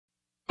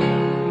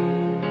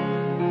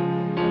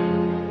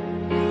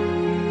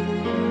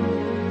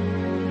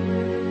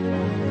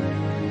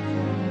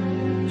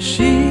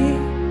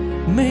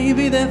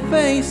Maybe the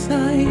face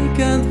I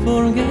can't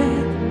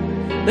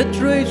forget, the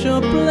treasure,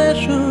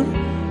 pleasure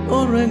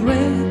or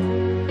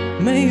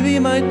regret. Maybe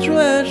my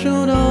treasure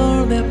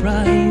or the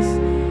price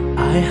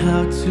I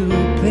have to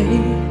pay.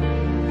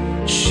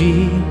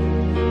 She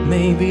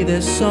may be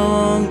the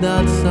song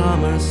that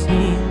summer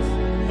sings,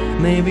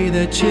 maybe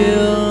the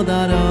chill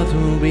that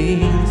autumn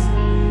brings,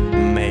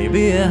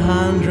 maybe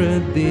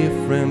 100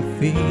 different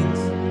things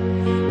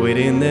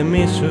within the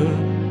measure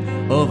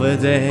of a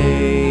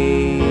day.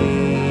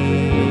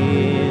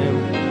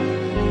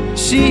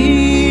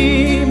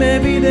 She may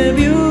be the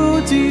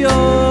beauty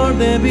or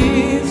the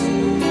beast,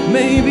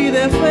 maybe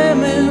the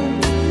famine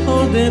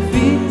or the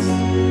feast,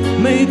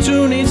 may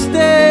turn each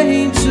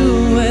day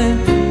into a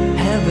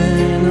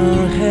heaven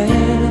or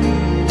hell.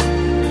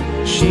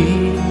 She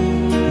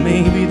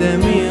may be the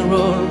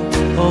mirror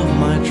of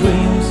my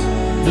dreams,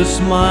 the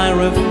smile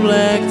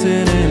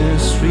reflected in a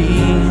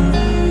stream.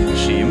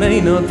 She may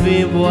not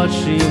be what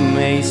she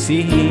may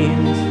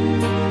seem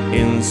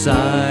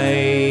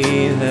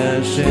inside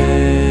her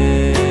shell.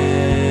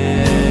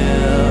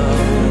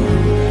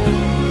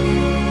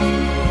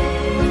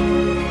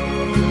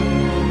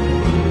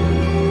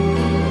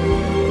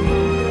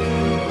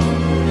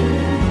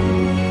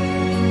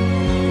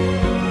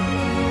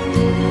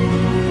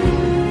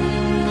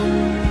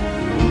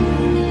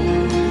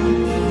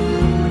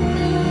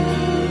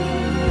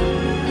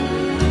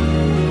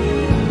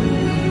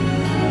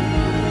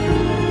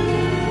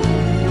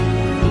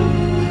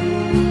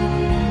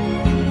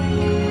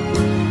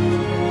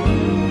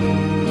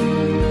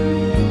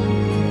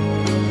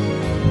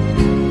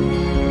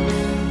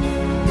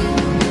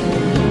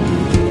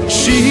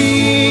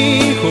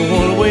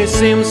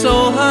 Seems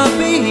so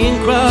happy in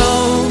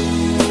crowd,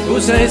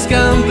 whose eyes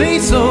can be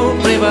so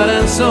private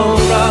and so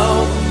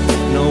proud.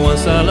 No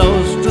one's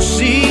allowed to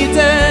see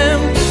them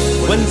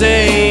when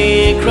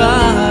they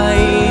cry.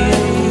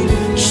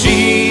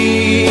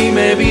 She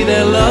may be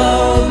the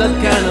love that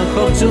cannot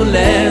hope to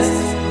last,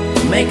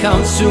 may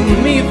come to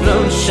me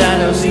from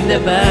shadows in the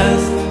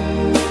past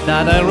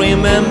that I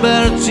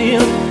remember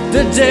till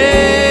the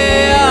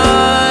day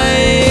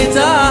I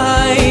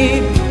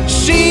die.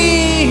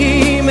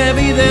 She may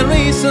be the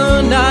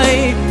reason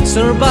I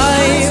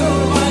survive,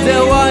 the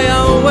why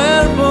and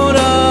wherefore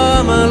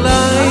I'm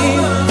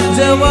alive,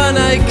 the one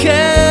I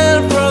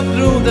care for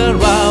through the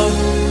route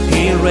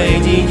in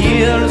raging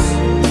years.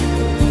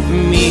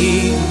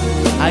 Me,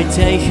 I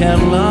take her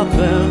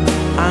laughter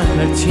and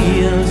her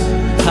tears,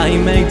 I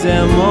make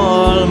them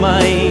all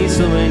my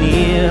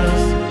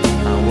souvenirs,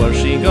 and where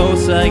she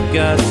goes I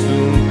got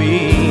to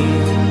be.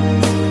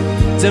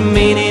 The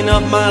meaning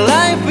of my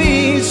life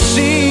is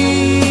she.